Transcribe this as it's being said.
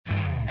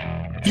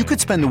You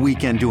could spend the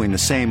weekend doing the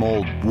same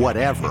old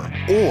whatever,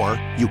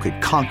 or you could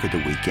conquer the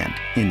weekend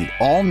in the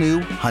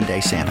all-new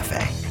Hyundai Santa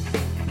Fe.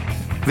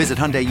 Visit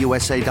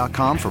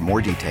HyundaiUSA.com for more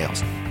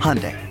details.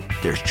 Hyundai,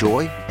 there's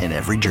joy in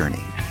every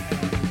journey.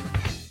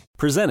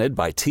 Presented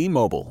by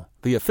T-Mobile,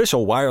 the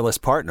official wireless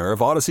partner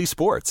of Odyssey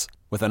Sports.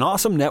 With an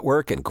awesome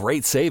network and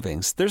great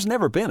savings, there's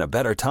never been a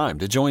better time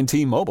to join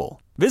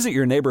T-Mobile. Visit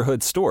your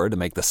neighborhood store to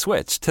make the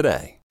switch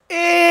today.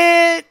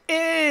 It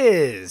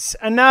is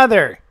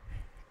another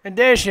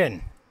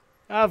edition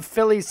of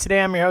Phillies Today.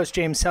 I'm your host,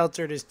 James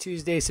Seltzer. It is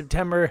Tuesday,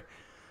 September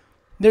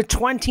the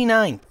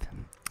 29th,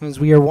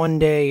 as we are 2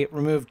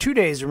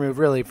 days removed,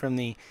 really, from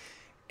the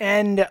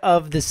end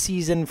of the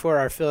season for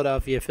our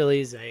Philadelphia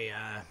Phillies.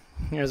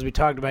 As we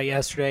talked about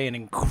yesterday, an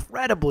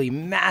incredibly,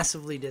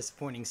 massively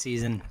disappointing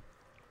season,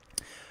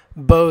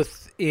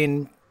 both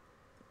in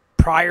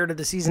prior to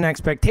the season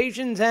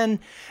expectations and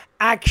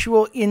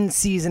actual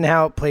in-season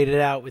how it played it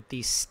out with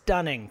the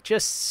stunning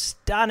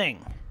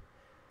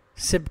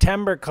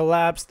September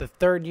collapse, the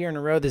third year in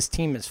a row this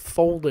team has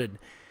folded.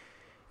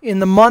 In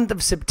the month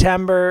of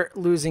September,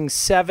 losing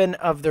 7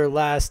 of their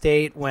last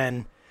 8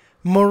 when,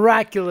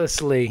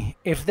 miraculously,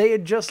 if they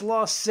had just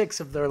lost 6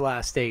 of their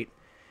last 8,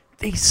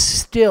 they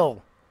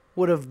still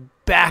would have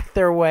backed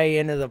their way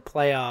into the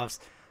playoffs.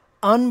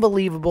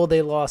 Unbelievable.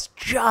 They lost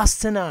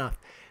just enough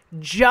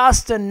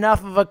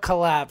of a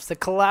collapse. The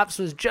collapse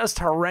was just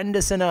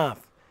horrendous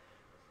enough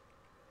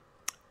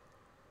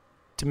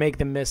to make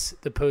them miss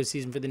the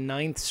postseason for the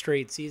 9th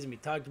straight season. We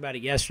talked about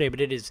it yesterday, but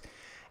it is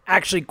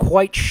actually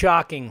quite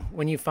shocking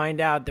when you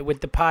find out that with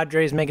the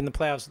Padres making the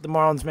playoffs, with the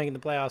Marlins making the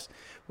playoffs,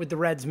 with the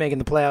Reds making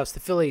the playoffs, the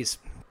Phillies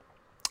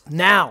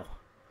now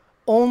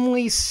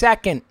only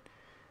second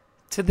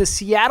to the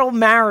Seattle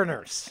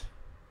Mariners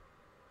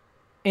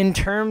in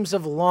terms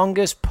of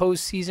longest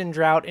postseason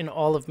drought in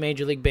all of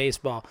Major League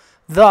Baseball.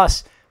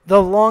 Thus,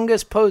 the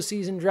longest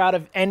postseason drought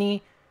of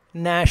any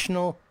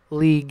National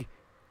League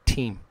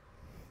team.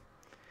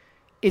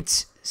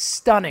 It's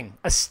stunning,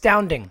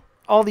 astounding.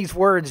 All these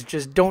words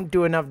just don't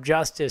do enough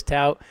justice to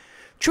how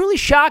truly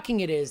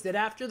shocking it is that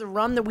after the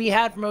run that we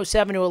had from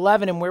 07 to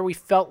 11 and where we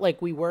felt like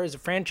we were as a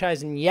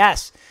franchise, and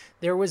yes,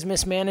 there was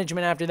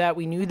mismanagement after that,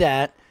 we knew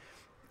that.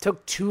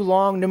 Took too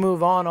long to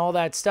move on, all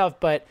that stuff,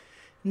 but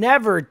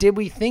never did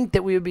we think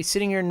that we would be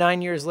sitting here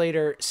 9 years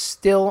later,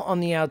 still on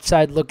the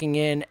outside looking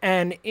in,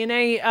 and in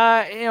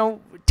a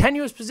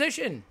tenuous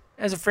position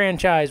as a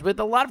franchise with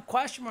a lot of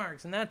question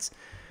marks. And that's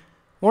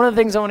one of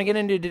the things I want to get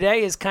into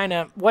today is kind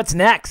of what's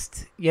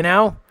next. We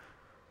know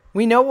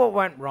what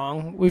went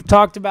wrong. We've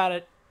talked about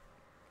it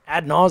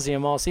ad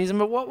nauseum all season,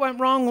 but what went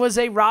wrong was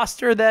a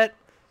roster that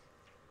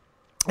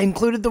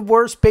included the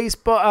worst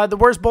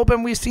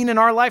bullpen we've seen in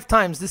our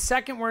lifetimes, the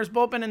second worst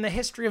bullpen in the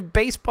history of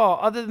baseball,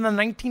 other than the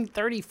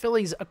 1930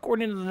 Phillies,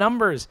 according to the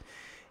numbers.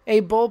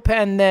 A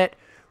bullpen that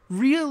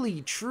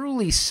really,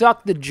 truly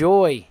sucked the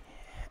joy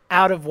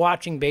out of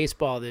watching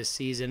baseball this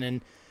season. And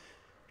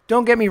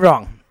don't get me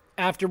wrong,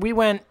 after we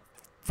went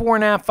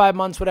 4.5, 5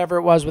 months, whatever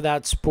it was,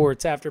 without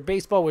sports, after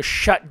baseball was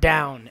shut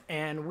down,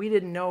 and we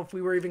didn't know if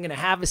we were even going to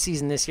have a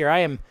season this year, I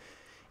am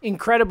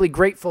incredibly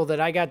grateful that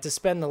I got to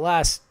spend the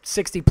last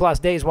 60-plus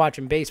days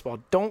watching baseball.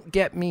 Don't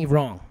get me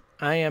wrong.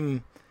 I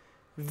am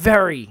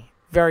very,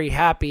 very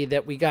happy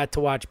that we got to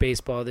watch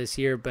baseball this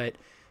year, but,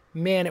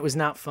 man, it was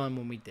not fun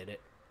when we did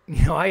it.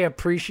 I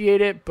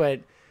appreciate it,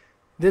 but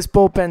this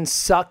bullpen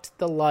sucked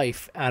the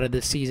life out of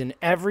the season.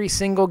 Every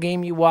single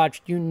game you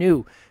watched, you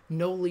knew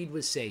no lead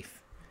was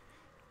safe.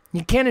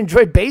 You can't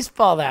enjoy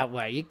baseball that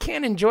way. You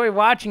can't enjoy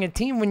watching a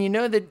team when you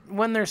know that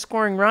when they're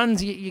scoring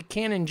runs, you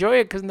can't enjoy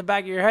it because in the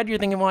back of your head, you're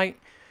thinking, well,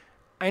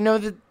 I know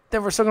that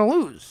we're still going to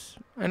lose.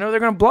 I know they're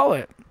going to blow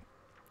it.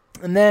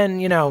 And then,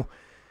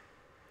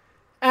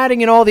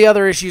 adding in all the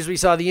other issues we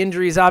saw, the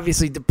injuries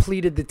obviously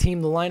depleted the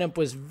team. The lineup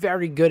was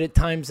very good at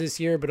times this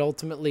year, but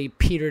ultimately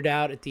petered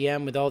out at the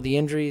end with all the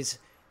injuries.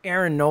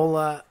 Aaron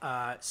Nola,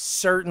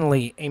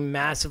 certainly a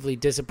massively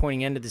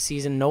disappointing end of the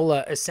season.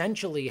 Nola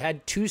essentially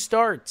had 2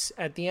 starts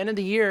at the end of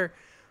the year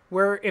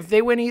where if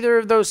they win either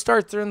of those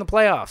starts, they're in the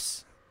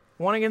playoffs.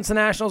 One against the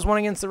Nationals, one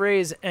against the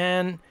Rays,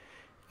 and,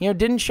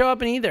 didn't show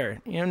up in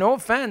either. No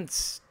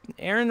offense.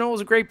 Aaron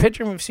Nola's a great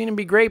pitcher, and we've seen him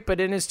be great,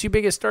 but in his 2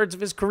 biggest starts of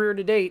his career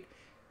to date,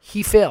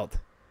 he failed.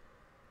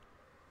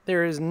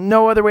 There is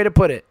no other way to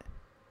put it.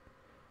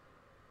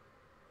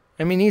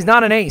 I mean, he's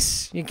not an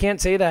ace. You can't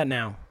say that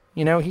now.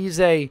 He's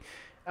a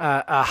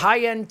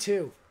high-end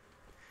 2,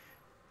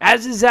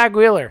 as is Zach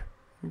Wheeler,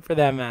 for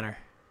that matter.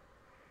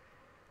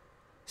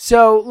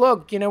 So,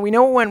 look, we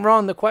know what went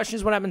wrong. The question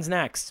is what happens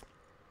next.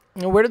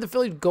 Where do the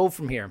Phillies go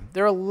from here?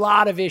 There are a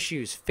lot of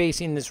issues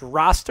facing this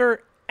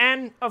roster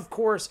and, of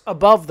course,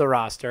 above the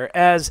roster.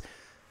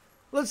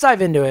 Let's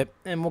dive into it,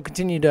 and we'll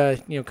continue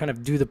to, kind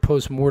of do the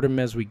post-mortem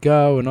as we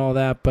go and all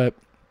that. But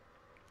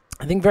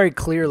I think very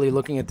clearly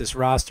looking at this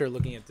roster,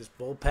 looking at this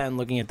bullpen,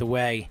 looking at the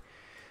way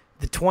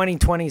the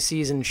 2020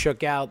 season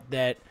shook out,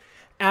 that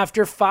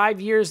after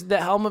 5 years at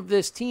the helm of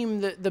this team,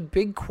 the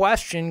big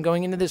question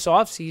going into this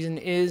offseason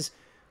is,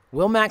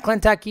 will Matt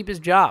Klentak keep his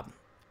job?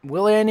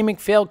 Will Andy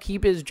McPhail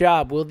keep his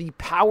job? Will the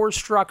power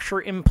structure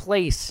in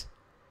place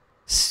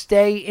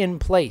stay in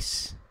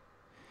place?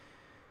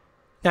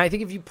 Now, I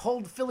think if you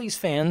polled Phillies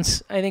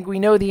fans, I think we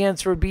know the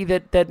answer would be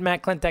that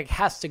Matt Klentak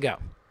has to go.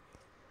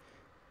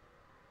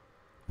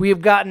 We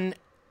have gotten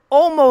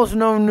almost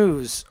no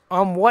news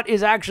on what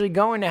is actually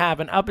going to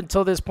happen up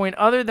until this point,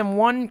 other than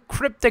one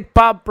cryptic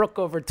Bob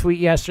Brookover tweet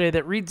yesterday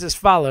that reads as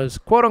follows,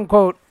 quote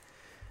unquote,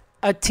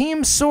 a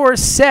team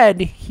source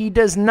said he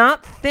does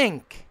not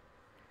think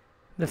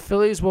the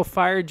Phillies will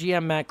fire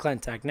GM Matt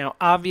Klentak. Now,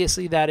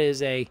 obviously, that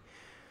is a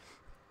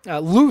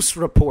loose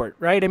report,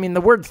 right? I mean, the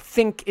word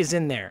think is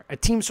in there. A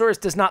team source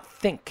does not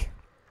think.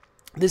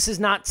 This is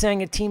not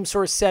saying a team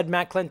source said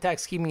Matt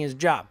Klentak's keeping his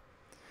job.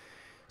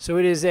 So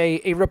it is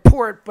a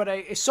report, but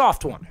a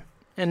soft one.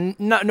 And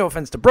no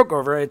offense to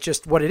Brookover, it's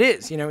just what it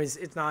is.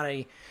 It's not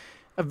a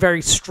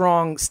very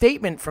strong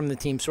statement from the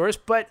team source,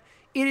 but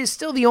it is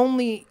still the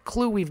only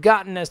clue we've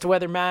gotten as to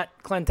whether Matt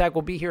Klentak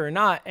will be here or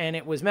not, and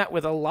it was met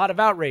with a lot of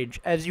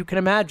outrage, as you can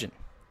imagine.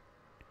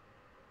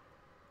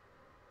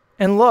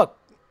 And look,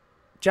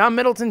 John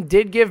Middleton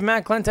did give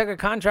Matt Klentak a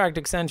contract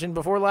extension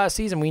before last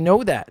season. We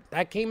know that.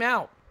 That came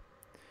out.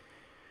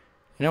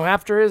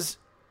 After his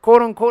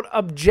quote-unquote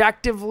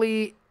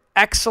objectively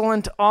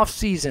excellent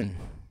offseason,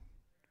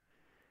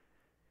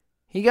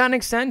 he got an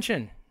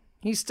extension.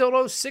 He still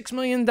owes $6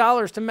 million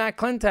to Matt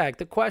Klentak.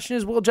 The question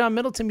is, will John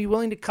Middleton be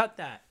willing to cut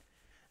that?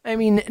 I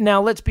mean,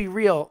 now let's be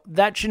real.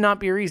 That should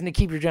not be a reason to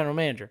keep your general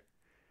manager.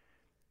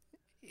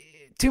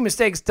 2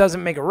 mistakes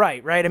doesn't make a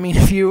right? I mean,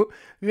 if you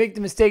make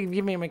the mistake of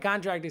giving him a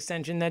contract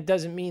extension, that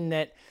doesn't mean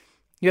that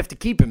you have to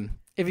keep him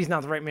if he's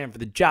not the right man for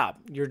the job.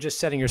 You're just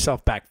setting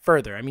yourself back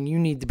further. I mean, you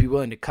need to be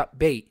willing to cut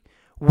bait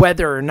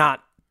whether or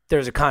not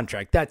there's a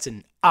contract. That's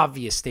an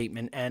obvious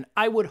statement, and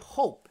I would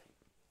hope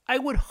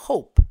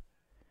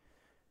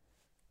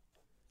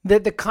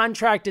that the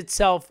contract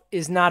itself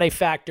is not a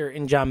factor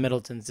in John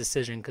Middleton's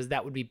decision, because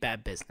that would be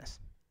bad business.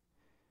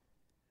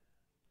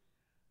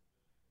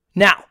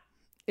 Now,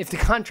 if the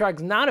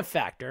contract's not a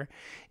factor,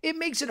 it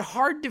makes it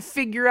hard to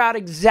figure out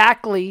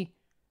exactly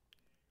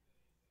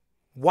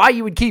why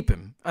you would keep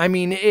him. I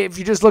mean, if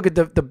you just look at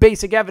the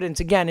basic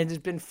evidence, again, it has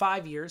been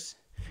 5 years.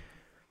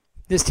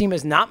 This team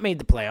has not made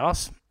the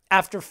playoffs.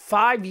 After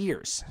 5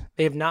 years,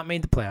 they have not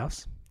made the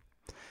playoffs.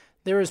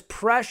 There is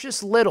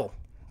precious little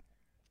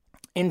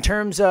in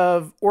terms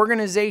of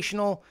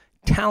organizational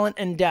talent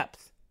and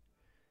depth.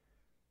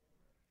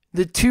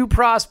 The 2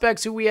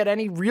 prospects who we had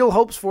any real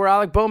hopes for,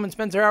 Alec Bohm and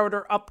Spencer Howard,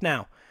 are up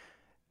now.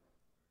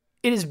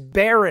 It is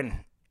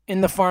barren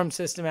in the farm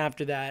system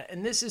after that.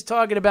 And this is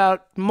talking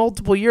about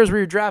multiple years where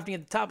you're drafting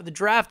at the top of the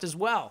draft as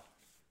well.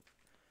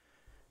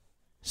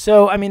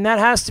 So, I mean, that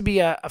has to be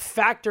a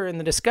factor in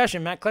the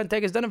discussion. Matt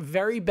Klentak has done a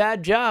very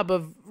bad job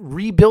of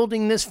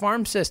rebuilding this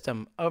farm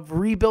system, of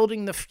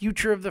rebuilding the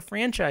future of the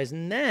franchise.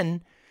 And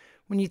then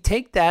when you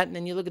take that and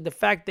then you look at the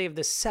fact they have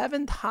the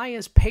 7th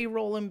highest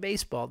payroll in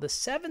baseball,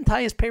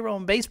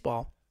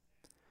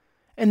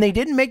 and they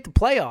didn't make the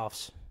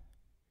playoffs.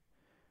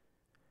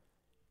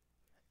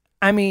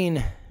 I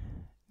mean,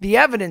 the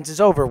evidence is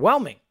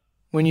overwhelming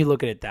when you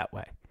look at it that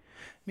way.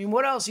 I mean,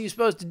 what else are you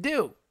supposed to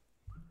do?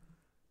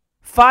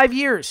 5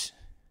 years.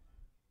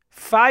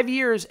 5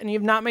 years, and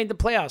you've not made the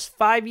playoffs.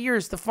 5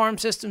 years, the farm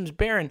system's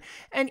barren.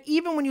 And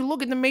even when you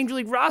look at the Major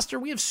League roster,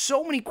 we have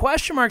so many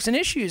question marks and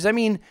issues. I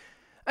mean,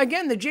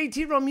 again, the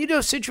JT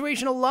Realmuto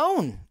situation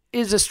alone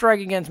is a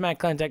strike against Matt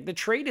Klentak. The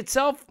trade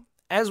itself,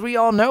 as we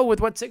all know, with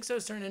what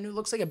Sixto's turned into,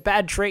 looks like a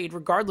bad trade,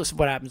 regardless of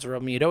what happens to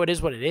Realmuto. It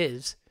is what it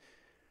is.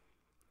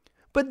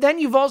 But then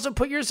you've also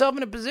put yourself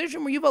in a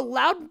position where you've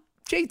allowed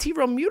JT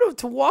Realmuto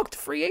to walk to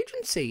free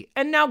agency.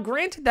 And now,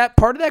 granted, that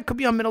part of that could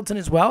be on Middleton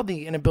as well,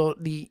 the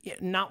inability, the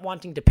not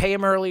wanting to pay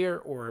him earlier,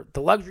 or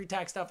the luxury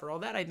tax stuff, or all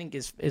that, I think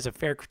is a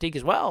fair critique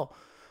as well.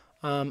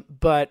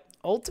 But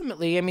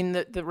ultimately, I mean,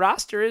 the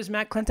roster is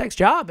Matt Klentak's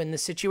job, and the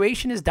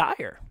situation is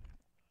dire.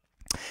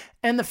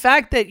 And the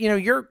fact that,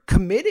 you're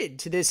committed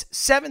to this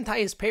 7th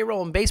highest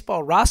payroll in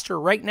baseball roster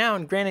right now,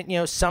 and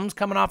granted, some's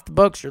coming off the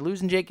books, you're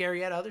losing Jake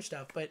Arrieta, other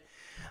stuff, but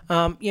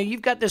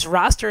you've got this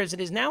roster as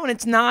it is now, and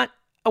it's not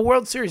a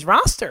World Series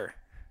roster.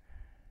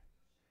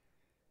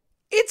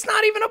 It's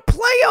not even a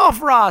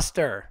playoff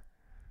roster.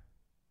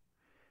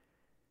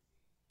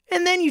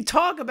 And then you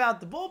talk about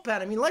the bullpen.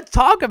 I mean, let's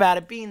talk about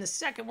it being the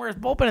 2nd worst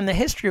bullpen in the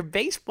history of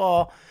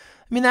baseball.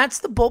 I mean, that's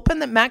the bullpen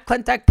that Matt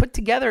Klentak put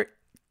together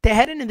to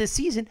head into the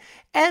season,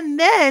 and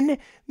then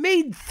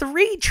made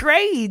 3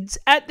 trades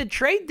at the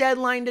trade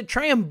deadline to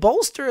try and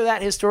bolster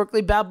that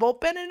historically bad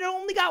bullpen, and it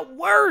only got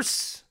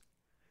worse.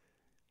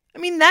 I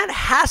mean, that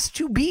has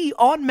to be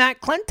on Matt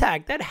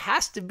Klentak. That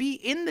has to be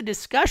in the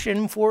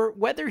discussion for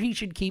whether he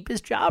should keep his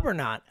job or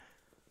not.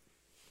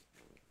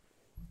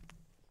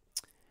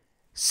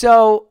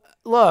 So,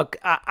 look,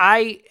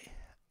 I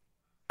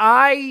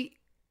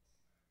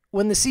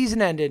when the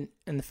season ended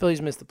and the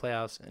Phillies missed the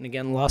playoffs and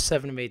again lost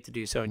 7 of 8 to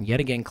do so and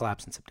yet again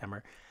collapsed in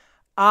September,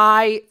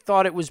 I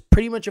thought it was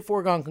pretty much a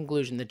foregone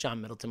conclusion that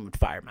John Middleton would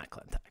fire Matt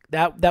Klentak.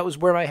 That was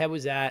where my head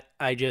was at.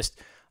 I just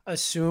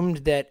assumed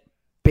that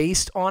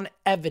based on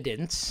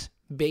evidence,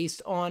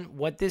 based on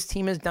what this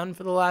team has done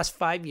for the last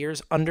 5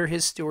 years under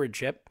his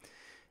stewardship,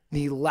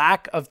 the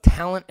lack of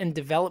talent and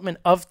development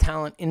of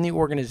talent in the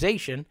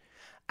organization,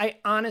 I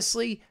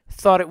honestly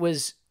thought it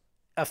was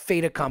a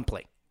fait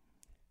accompli.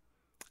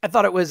 I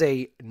thought it was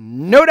a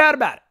no doubt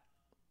about it.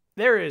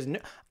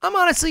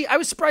 I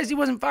was surprised he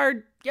wasn't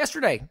fired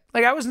yesterday.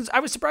 I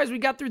was surprised we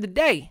got through the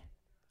day.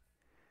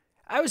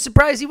 I was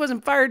surprised he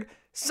wasn't fired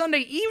Sunday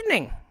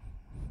evening.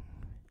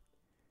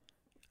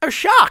 I was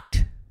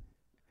shocked.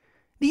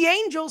 The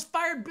Angels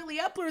fired Billy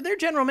Epler, their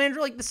general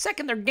manager, the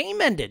second their game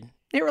ended.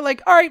 They were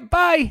like, all right,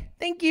 bye.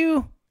 Thank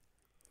you.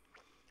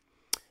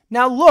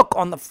 Now, look,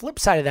 on the flip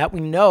side of that, we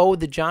know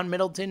that John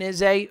Middleton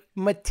is a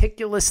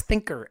meticulous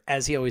thinker,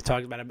 as he always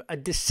talks about, a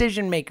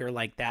decision maker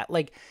like that.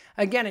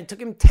 Again, it took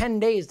him 10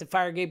 days to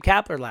fire Gabe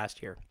Kapler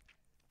last year.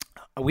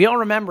 We all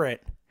remember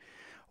it.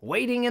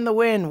 Waiting in the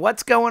wind.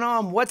 What's going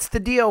on? What's the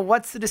deal?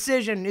 What's the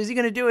decision? Is he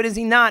going to do it? Is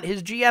he not?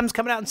 His GM's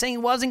coming out and saying he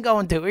wasn't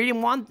going to, or he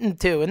didn't want him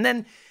to.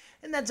 And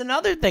that's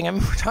another thing.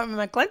 we're talking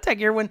about Klentak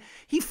here when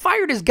he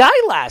fired his guy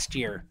last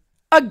year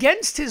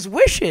against his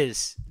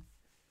wishes.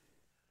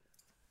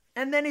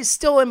 And then is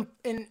still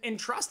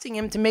entrusting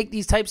him to make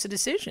these types of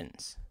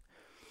decisions.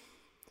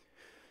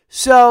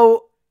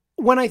 So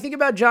when I think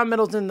about John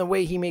Middleton, the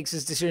way he makes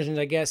his decisions,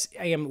 I guess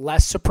I am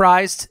less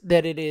surprised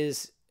that it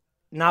is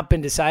not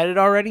been decided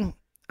already.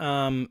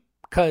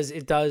 Because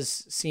it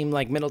does seem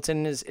like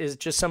Middleton is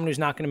just someone who's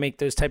not going to make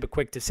those type of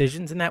quick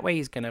decisions in that way.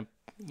 He's going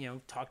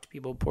to, talk to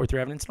people, pour through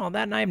evidence and all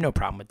that. And I have no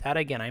problem with that.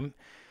 Again,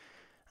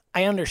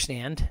 I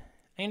understand.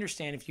 I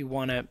understand if you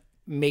want to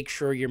make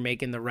sure you're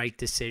making the right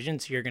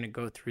decisions. So you're going to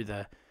go through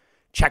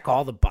check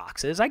all the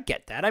boxes. I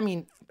get that. I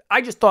mean,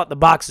 I just thought the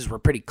boxes were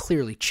pretty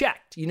clearly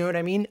checked. You know what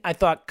I mean? I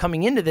thought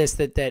coming into this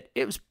that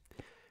it was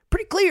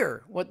pretty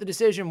clear what the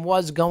decision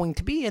was going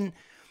to be. And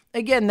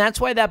again, that's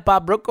why that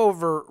Bob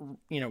Brookover,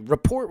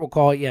 report, we'll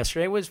call it,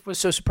 yesterday was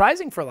so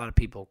surprising for a lot of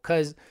people.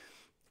 Because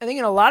I think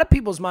in a lot of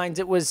people's minds,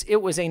 it was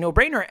a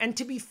no-brainer. And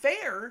to be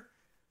fair,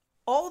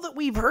 all that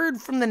we've heard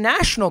from the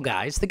national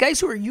guys, the guys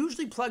who are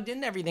usually plugged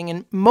into everything,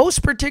 and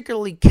most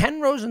particularly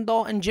Ken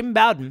Rosenthal and Jim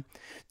Bowden,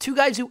 two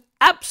guys who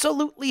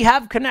absolutely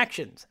have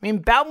connections. I mean,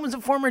 Bowden was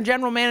a former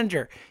general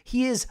manager.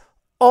 He is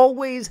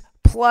always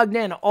plugged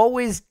in,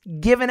 always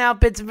giving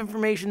out bits of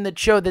information that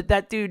show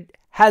that dude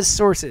has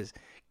sources.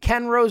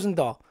 Ken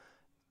Rosenthal,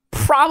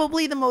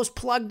 probably the most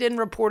plugged-in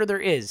reporter there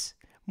is.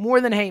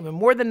 More than Heyman,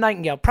 more than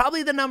Nightingale,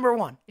 probably the number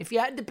one. If you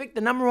had to pick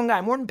the number one guy,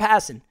 more than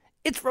Passan,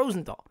 it's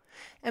Rosenthal.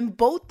 And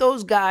both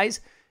those guys,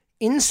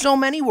 in so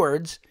many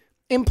words,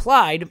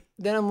 implied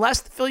that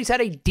unless the Phillies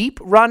had a deep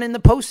run in the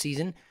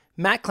postseason,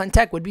 Matt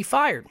Klentak would be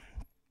fired.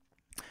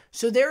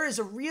 So there is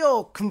a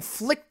real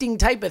conflicting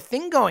type of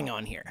thing going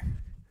on here.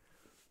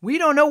 We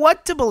don't know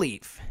what to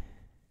believe.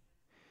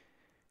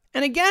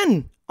 And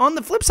again, on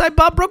the flip side,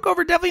 Bob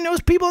Brookover definitely knows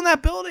people in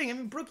that building. I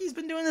mean, Brookie's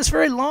been doing this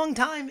for a long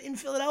time in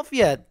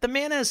Philadelphia. The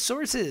man has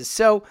sources.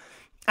 So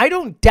I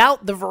don't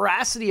doubt the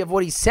veracity of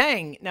what he's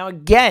saying. Now,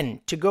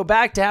 again, to go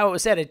back to how it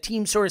was said, a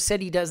team source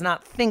said he does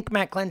not think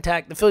Matt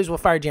Klentak, the Phillies will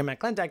fire Matt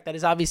Klentak. That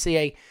is obviously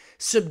a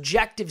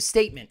subjective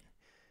statement.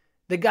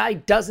 The guy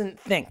doesn't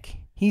think.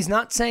 He's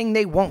not saying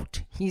they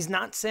won't. He's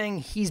not saying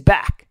he's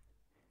back.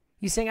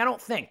 He's saying, I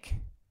don't think.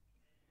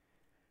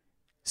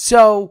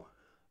 So,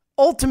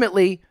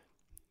 ultimately,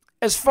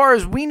 as far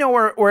as we know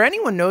or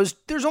anyone knows,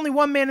 there's only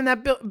one man in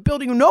that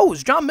building who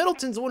knows. John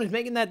Middleton's the one who's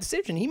making that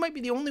decision. He might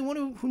be the only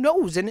one who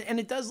knows. And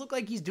it does look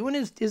like he's doing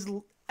his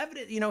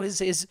evidence,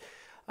 his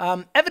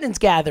evidence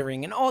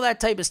gathering and all that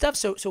type of stuff.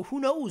 So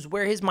who knows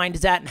where his mind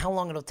is at and how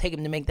long it'll take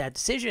him to make that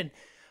decision.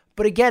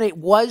 But again, it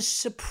was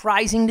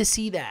surprising to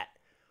see that.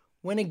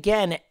 When,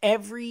 again,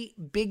 every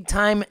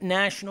big-time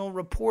national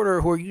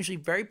reporter who are usually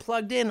very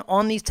plugged in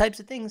on these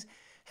types of things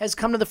has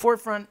come to the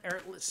forefront,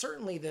 or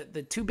certainly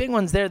the two big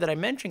ones there that I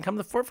mentioned come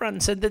to the forefront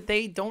and said that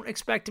they don't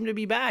expect him to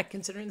be back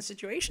considering the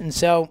situation.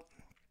 So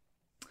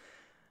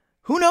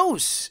who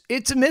knows?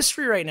 It's a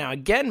mystery right now.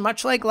 Again,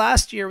 much like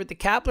last year with the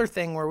Kapler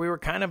thing where we were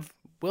kind of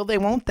will they,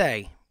 won't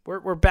they?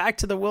 We're back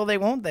to the will they,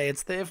 won't they.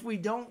 It's the if we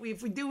do, we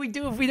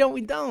do. If we don't,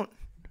 we don't.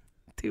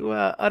 To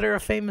utter a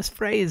famous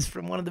phrase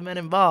from one of the men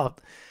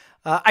involved.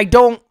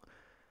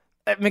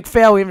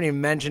 MacPhail, we haven't even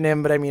mentioned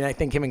him, but I mean, I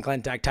think him and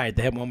Klentak tied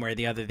the hip one way or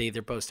the other. They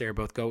either both stay or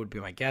both go would be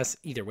my guess.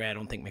 Either way, I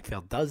don't think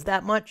MacPhail does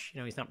that much.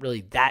 He's not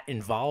really that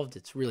involved.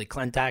 It's really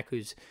Klentak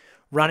who's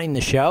running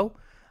the show.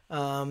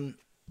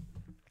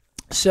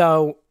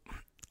 So,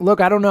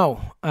 look, I don't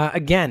know.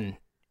 Again,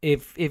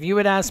 if you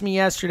had asked me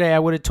yesterday, I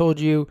would have told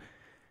you,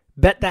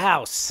 bet the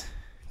house.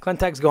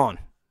 Klentak's gone.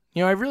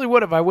 I really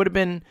would have. I would have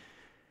been,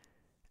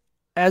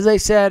 as I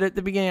said at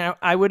the beginning,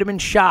 I would have been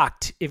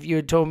shocked if you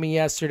had told me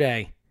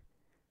yesterday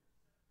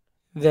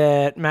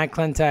that Matt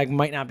Klentak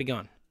might not be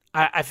gone.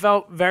 I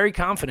felt very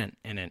confident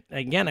in it.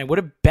 Again, I would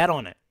have bet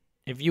on it.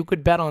 if you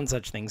could bet on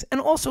such things.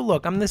 And also,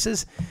 look, this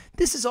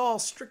is all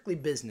strictly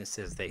business,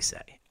 as they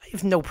say. I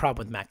have no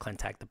problem with Matt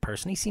Klentak, the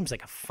person. He seems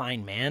like a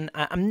fine man.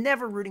 I'm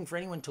never rooting for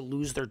anyone to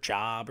lose their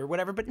job or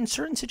whatever, but in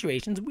certain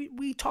situations,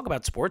 we talk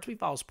about sports. We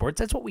follow sports.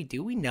 That's what we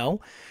do. We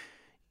know.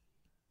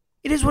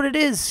 It is what it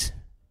is.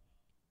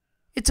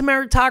 It's a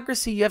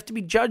meritocracy. You have to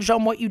be judged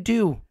on what you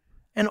do.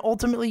 And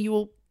ultimately, you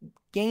will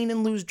gain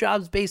and lose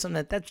jobs based on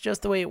that. That's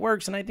just the way it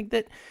works. And I think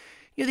that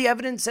the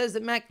evidence says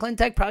that Matt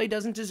Klentak probably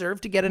doesn't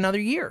deserve to get another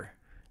year.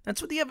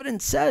 That's what the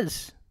evidence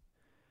says.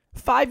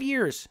 5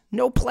 years,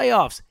 no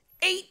playoffs.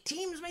 8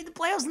 teams made the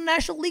playoffs in the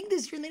National League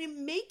this year, and they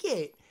didn't make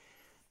it.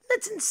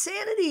 That's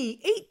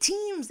insanity. 8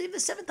 teams. They have the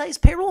 7th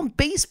highest payroll in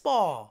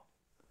baseball.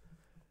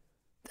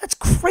 That's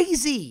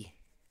crazy.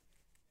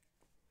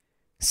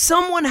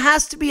 Someone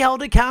has to be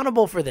held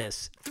accountable for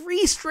this.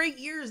 3 straight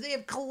years they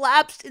have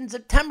collapsed in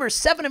September.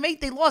 7 of 8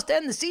 they lost to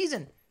end the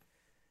season.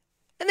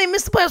 And they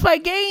missed the playoffs by a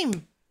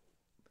game.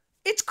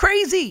 It's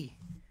crazy.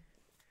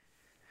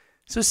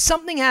 So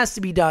something has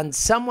to be done.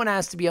 Someone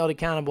has to be held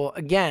accountable.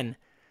 Again,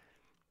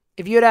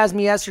 if you had asked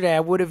me yesterday, I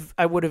would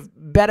have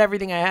bet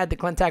everything I had that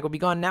Klentak would be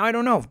gone. Now I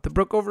don't know. The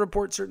Brookover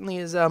report certainly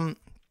has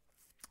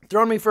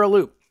thrown me for a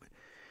loop.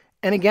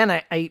 And again,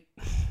 I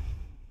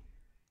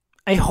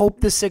hope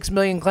the $6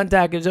 million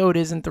Klentak is owed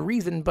isn't the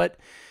reason, but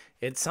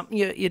it's something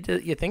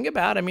you think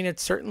about. I mean,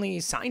 it certainly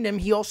signed him.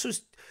 He also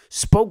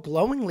spoke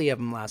glowingly of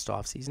him last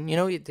offseason.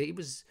 He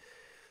was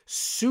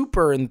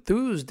super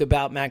enthused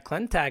about Matt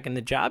Klentak and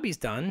the job he's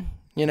done.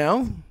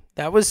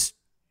 That was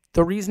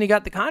the reason he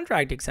got the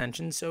contract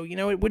extension. So,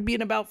 it would be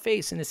an about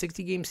face in a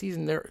 60-game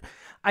season.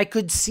 I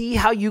could see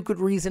how you could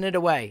reason it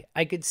away.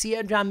 I could see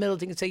how John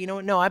Middleton could say, you know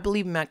what, no, I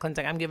believe in Matt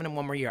Klentak. I'm giving him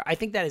one more year. I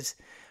think that is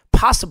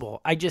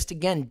possible. I just,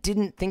 again,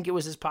 didn't think it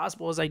was as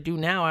possible as I do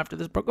now after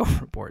this Brookover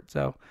report.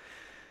 So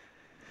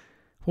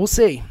we'll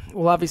see.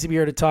 We'll obviously be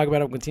here to talk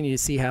about it. We'll continue to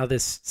see how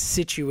this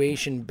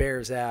situation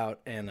bears out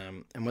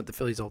and what the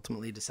Phillies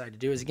ultimately decide to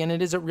do. Is, again,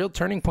 it is a real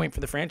turning point for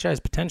the franchise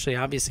potentially.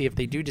 Obviously, if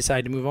they do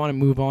decide to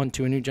move on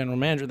to a new general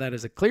manager, that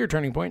is a clear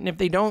turning point. And if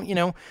they don't,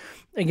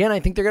 again, I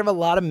think they're going to have a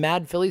lot of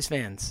mad Phillies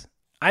fans.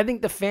 I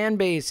think the fan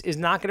base is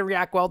not going to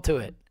react well to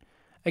it.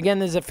 Again,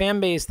 there's a fan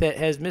base that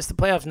has missed the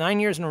playoffs 9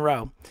 years in a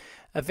row.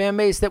 A fan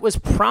base that was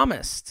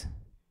promised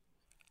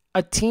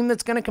a team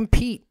that's going to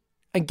compete.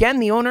 Again,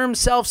 the owner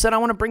himself said, I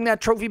want to bring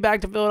that trophy back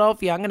to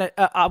Philadelphia.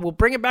 I will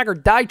bring it back or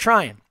die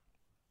trying.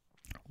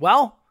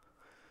 Well,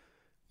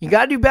 you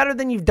got to do better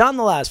than you've done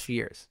the last few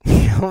years.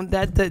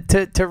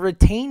 To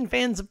retain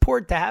fan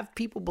support, to have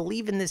people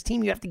believe in this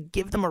team, you have to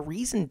give them a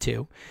reason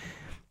to.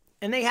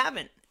 And they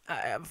haven't.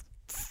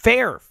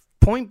 Fair,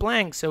 point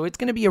blank. So it's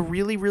going to be a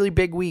really, really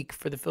big week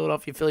for the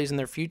Philadelphia Phillies and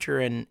their future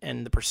and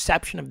the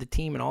perception of the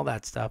team and all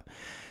that stuff.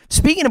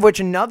 Speaking of which,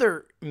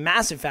 another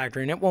massive factor,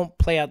 and it won't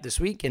play out this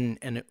week,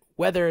 and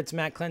whether it's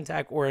Matt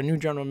Klentak or a new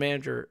general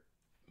manager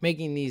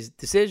making these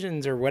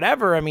decisions or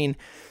whatever, I mean,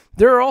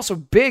 there are also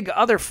big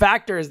other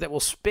factors that will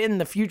spin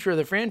the future of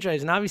the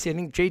franchise. And obviously, I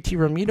think JT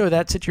Realmuto,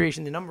 that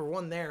situation, the number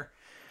one there,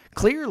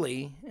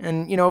 clearly.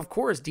 And, of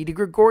course, Didi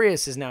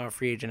Gregorius is now a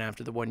free agent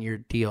after the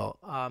 1-year deal.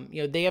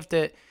 They have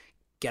to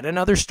get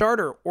another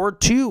starter or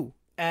two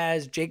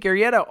as Jake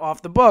Arrieta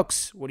off the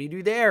books. What do you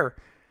do there?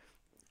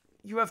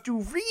 You have to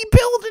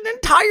rebuild an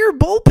entire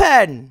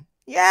bullpen.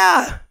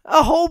 Yeah,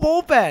 a whole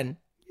bullpen.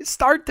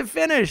 Start to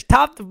finish,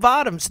 top to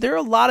bottom. So there are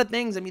a lot of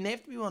things. I mean, they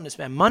have to be willing to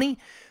spend money.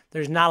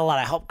 There's not a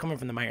lot of help coming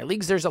from the minor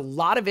leagues. There's a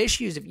lot of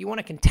issues if you want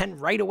to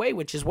contend right away,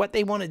 which is what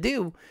they want to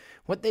do,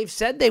 what they've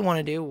said they want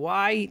to do,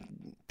 why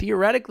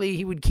theoretically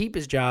he would keep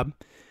his job.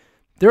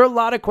 There are a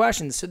lot of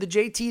questions. So the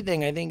JT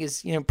thing, I think,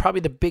 is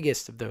probably the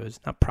biggest of those.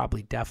 Not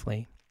probably,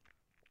 definitely.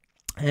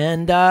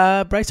 And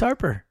Bryce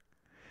Harper,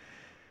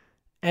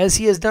 as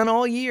he has done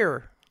all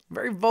year,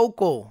 very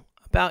vocal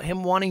about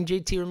him wanting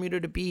JT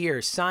Realmuto to be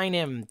here, sign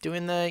him,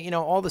 doing the,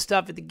 all the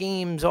stuff at the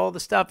games, all the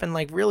stuff, and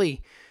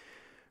really,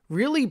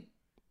 really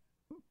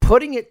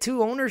putting it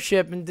to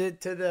ownership and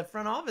to the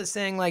front office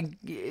saying,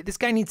 this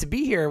guy needs to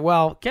be here.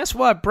 Well, guess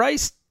what?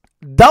 Bryce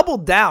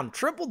doubled down,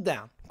 tripled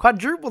down,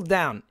 quadrupled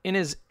down in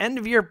his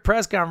end-of-year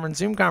press conference,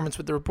 Zoom conference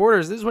with the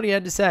reporters. This is what he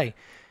had to say.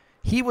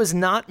 He was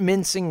not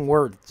mincing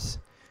words.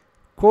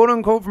 Quote,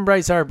 unquote, from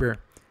Bryce Harper.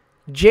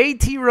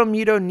 JT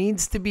Realmuto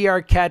needs to be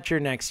our catcher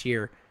next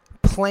year.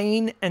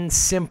 Plain and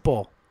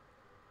simple.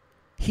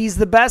 He's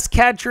the best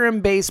catcher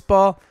in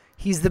baseball.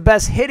 He's the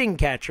best hitting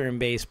catcher in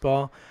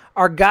baseball.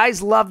 Our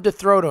guys love to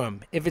throw to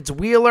him. If it's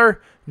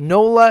Wheeler,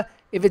 Nola,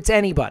 if it's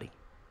anybody.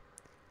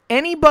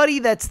 Anybody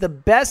that's the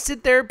best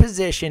at their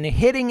position,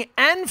 hitting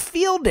and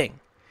fielding,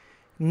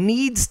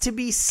 needs to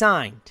be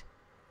signed.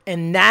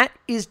 And that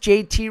is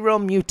JT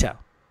Realmuto.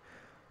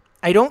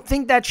 I don't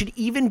think that should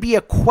even be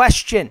a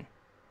question.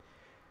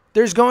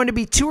 There's going to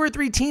be 2 or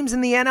 3 teams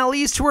in the NL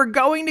East who are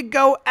going to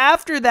go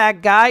after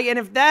that guy. And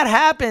if that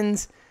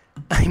happens,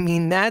 I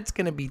mean, that's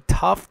going to be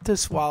tough to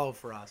swallow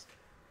for us.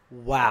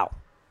 Wow.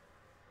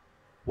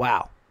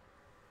 I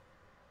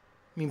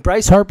mean,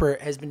 Bryce Harper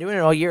has been doing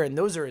it all year, and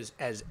those are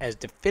as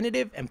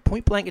definitive and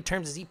point-blank in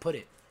terms as he put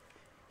it.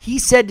 He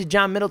said to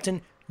John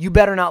Middleton, you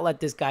better not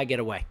let this guy get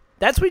away.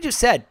 That's what he just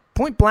said,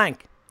 point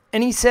blank.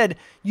 And he said,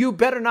 you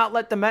better not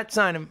let the Mets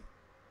sign him.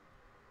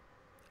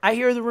 I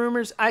hear the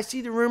rumors. I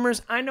see the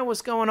rumors. I know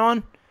what's going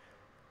on.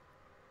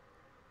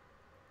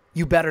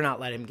 You better not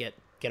let him get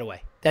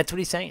away. That's what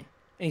he's saying.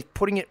 And he's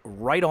putting it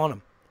right on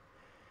him.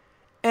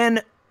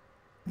 And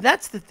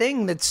that's the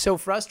thing that's so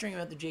frustrating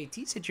about the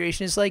JT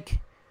situation is like,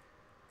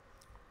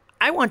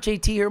 I want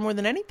JT here more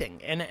than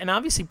anything. And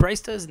obviously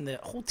Bryce does and the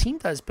whole team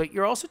does. But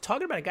you're also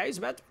talking about a guy who's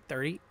about to be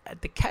 30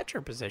 at the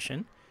catcher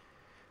position.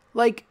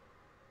 Like,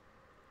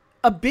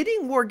 a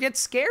bidding war gets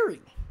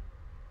scary.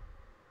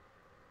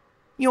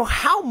 You know,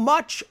 how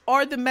much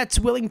are the Mets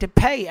willing to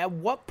pay? At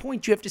what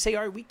point do you have to say,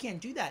 all right, we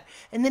can't do that?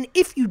 And then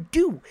if you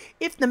do,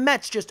 if the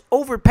Mets just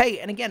overpay,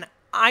 and again,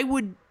 I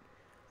wouldn't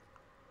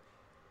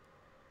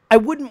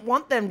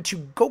want them to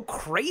go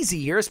crazy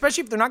here,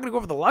 especially if they're not going to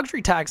go for the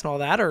luxury tax and all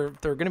that, or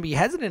if they're going to be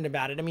hesitant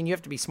about it. I mean, you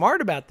have to be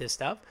smart about this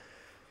stuff.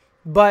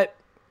 But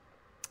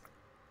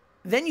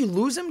then you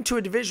lose them to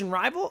a division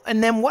rival,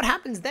 and then what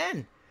happens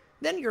then?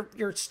 Then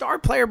your star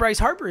player, Bryce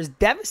Harper, is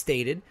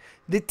devastated.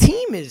 The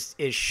team is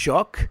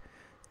shook.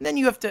 And then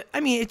you have to, I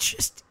mean,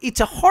 it's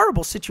a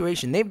horrible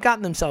situation. They've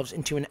gotten themselves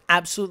into an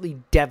absolutely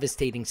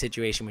devastating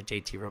situation with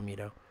JT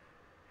Realmuto.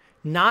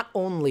 Not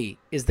only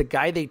is the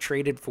guy they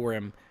traded for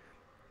him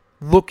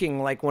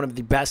looking like one of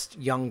the best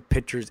young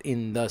pitchers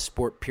in the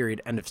sport,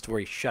 period, end of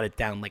story, shut it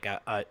down, like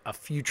a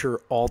future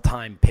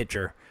all-time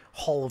pitcher,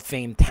 Hall of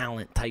Fame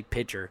talent type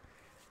pitcher.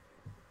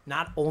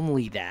 Not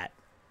only that,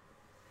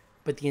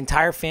 but the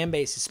entire fan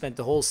base has spent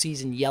the whole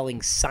season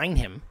yelling, sign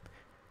him.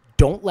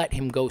 Don't let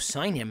him go,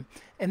 sign him.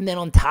 And then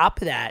on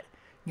top of that,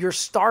 your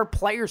star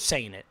player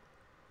saying it.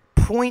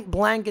 Point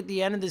blank at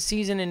the end of the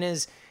season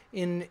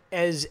and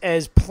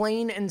as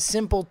plain and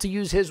simple, to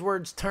use his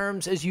words,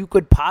 terms as you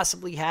could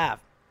possibly have.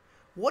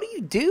 What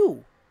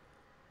do?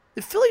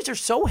 The Phillies are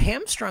so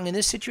hamstrung in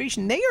this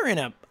situation. They are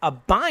in a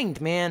bind,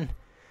 man.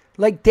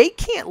 Like, they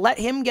can't let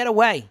him get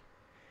away.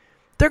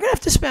 They're going to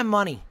have to spend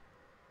money.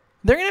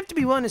 They're going to have to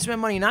be willing to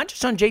spend money, not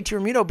just on JT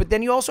Realmuto, but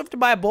then you also have to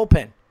buy a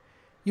bullpen.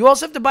 You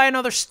also have to buy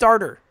another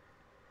starter.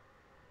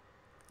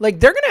 Like,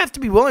 they're going to have to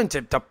be willing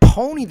to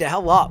pony the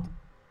hell up,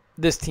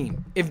 this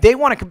team, if they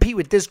want to compete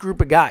with this group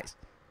of guys.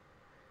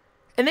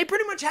 And they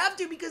pretty much have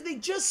to, because they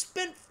just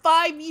spent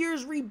 5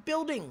 years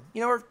rebuilding,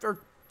 or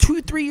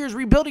 2-3 years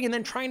rebuilding and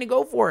then trying to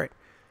go for it.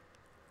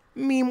 I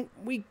mean,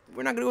 we're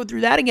not going to go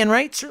through that again,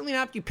 right? Certainly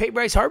not after you pay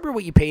Bryce Harper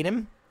what you paid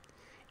him.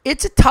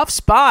 It's a tough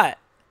spot.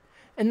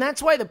 And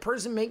that's why the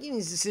person making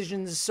these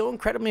decisions is so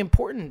incredibly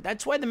important.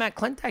 That's why the Matt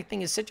Klentak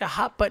thing is such a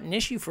hot-button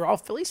issue for all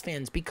Phillies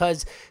fans,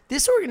 because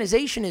this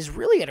organization is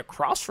really at a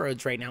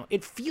crossroads right now.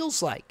 It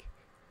feels like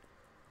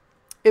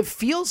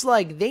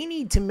they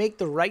need to make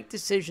the right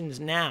decisions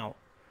now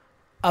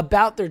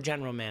about their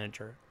general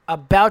manager,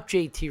 about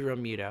JT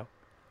Realmuto,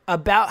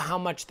 about how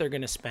much they're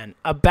going to spend,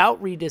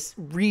 about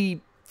refixing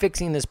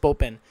this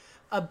bullpen,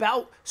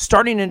 about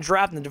starting to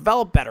draft and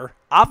develop better,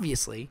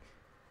 obviously.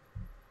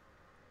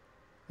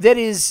 That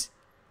is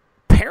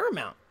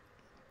paramount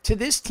to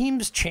this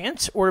team's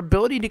chance or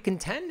ability to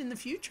contend in the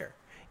future.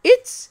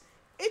 It's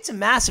a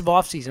massive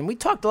offseason. We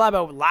talked a lot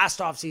about last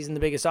offseason, the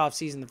biggest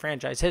offseason in the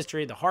franchise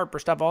history, the Harper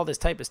stuff, all this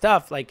type of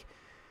stuff. Like,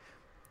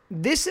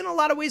 this in a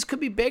lot of ways could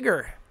be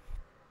bigger.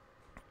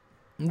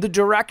 The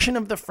direction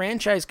of the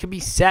franchise could be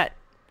set.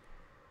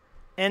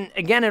 And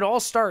again, it all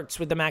starts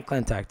with the Matt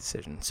Klentak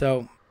decision.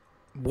 So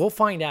we'll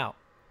find out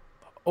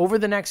over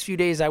the next few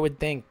days, I would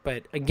think.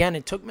 But again,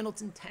 it took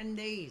Middleton 10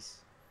 days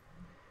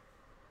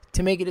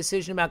to make a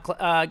decision about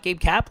Gabe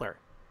Kapler.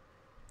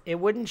 It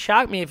wouldn't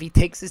shock me if he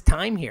takes his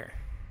time here.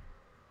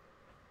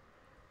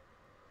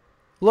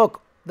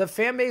 Look, the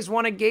fan base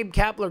wanted Gabe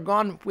Kapler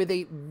gone with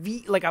a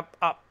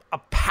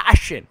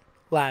passion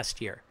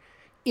last year.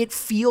 It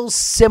feels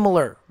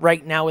similar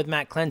right now with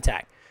Matt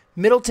Klentak.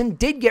 Middleton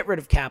did get rid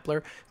of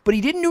Kapler, but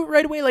he didn't do it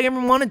right away like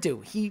everyone wanted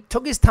to. He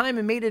took his time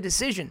and made a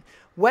decision.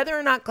 Whether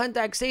or not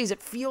Klentak stays,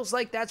 it feels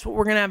like that's what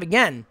we're going to have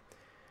again.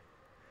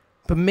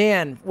 But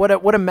man, what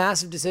a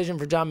massive decision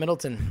for John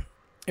Middleton.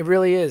 It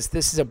really is.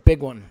 This is a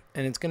big one,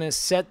 and it's going to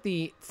set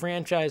the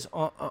franchise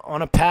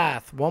on a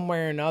path one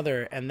way or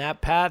another, and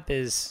that path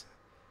is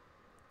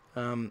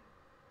going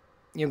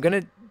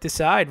to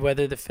decide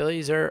whether the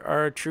Phillies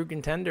are a true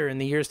contender in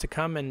the years to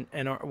come and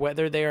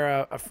whether they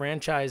are a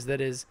franchise that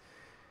is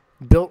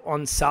built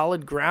on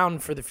solid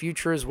ground for the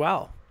future as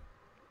well.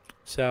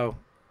 So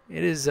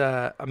it is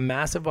a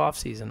massive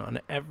offseason on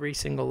every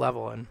single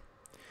level, and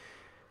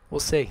we'll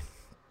see.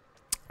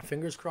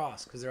 Fingers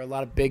crossed, because there are a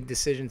lot of big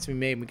decisions to be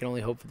made. We can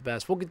only hope for the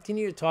best. We'll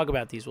continue to talk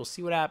about these. We'll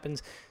see what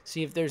happens,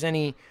 see if there's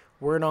any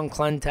word on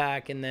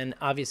Klentak, and then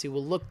obviously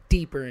we'll look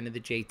deeper into the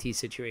JT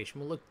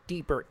situation. We'll look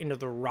deeper into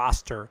the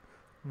roster.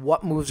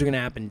 What moves are going to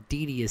happen?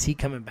 Didi, is he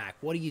coming back?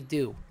 What do you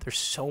do? There's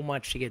so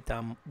much to get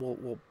done.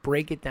 We'll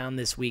break it down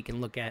this week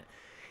and look at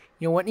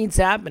what needs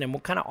to happen and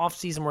what kind of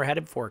offseason we're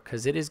headed for,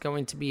 because it is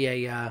going to be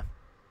a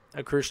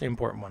crucially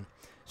important one.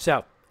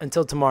 So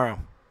until tomorrow,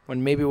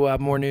 when maybe we'll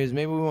have more news,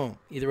 maybe we won't.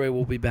 Either way,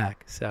 we'll be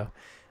back. So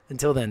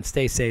Until then,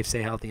 stay safe,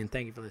 stay healthy, and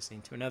thank you for listening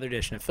to another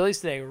edition of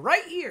Phillies Today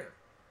right here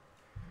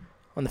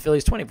on the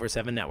Phillies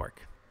 24/7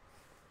 Network.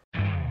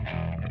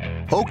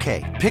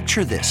 Okay,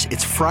 picture this.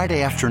 It's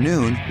Friday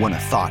afternoon when a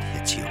thought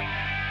hits you.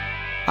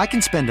 I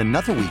can spend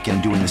another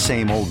weekend doing the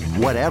same old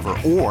whatever,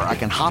 or I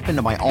can hop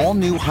into my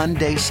all-new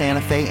Hyundai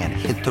Santa Fe and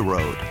hit the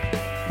road.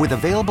 With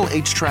available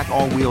H-Track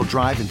all-wheel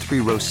drive and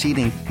 3-row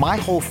seating, my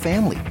whole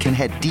family can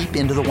head deep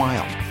into the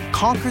wild.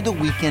 Conquer the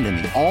weekend in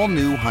the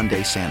all-new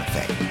Hyundai Santa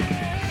Fe.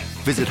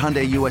 Visit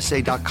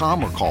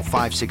HyundaiUSA.com or call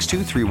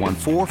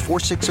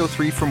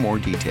 562-314-4603 for more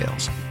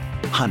details.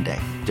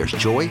 Hyundai, there's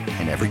joy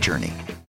in every journey.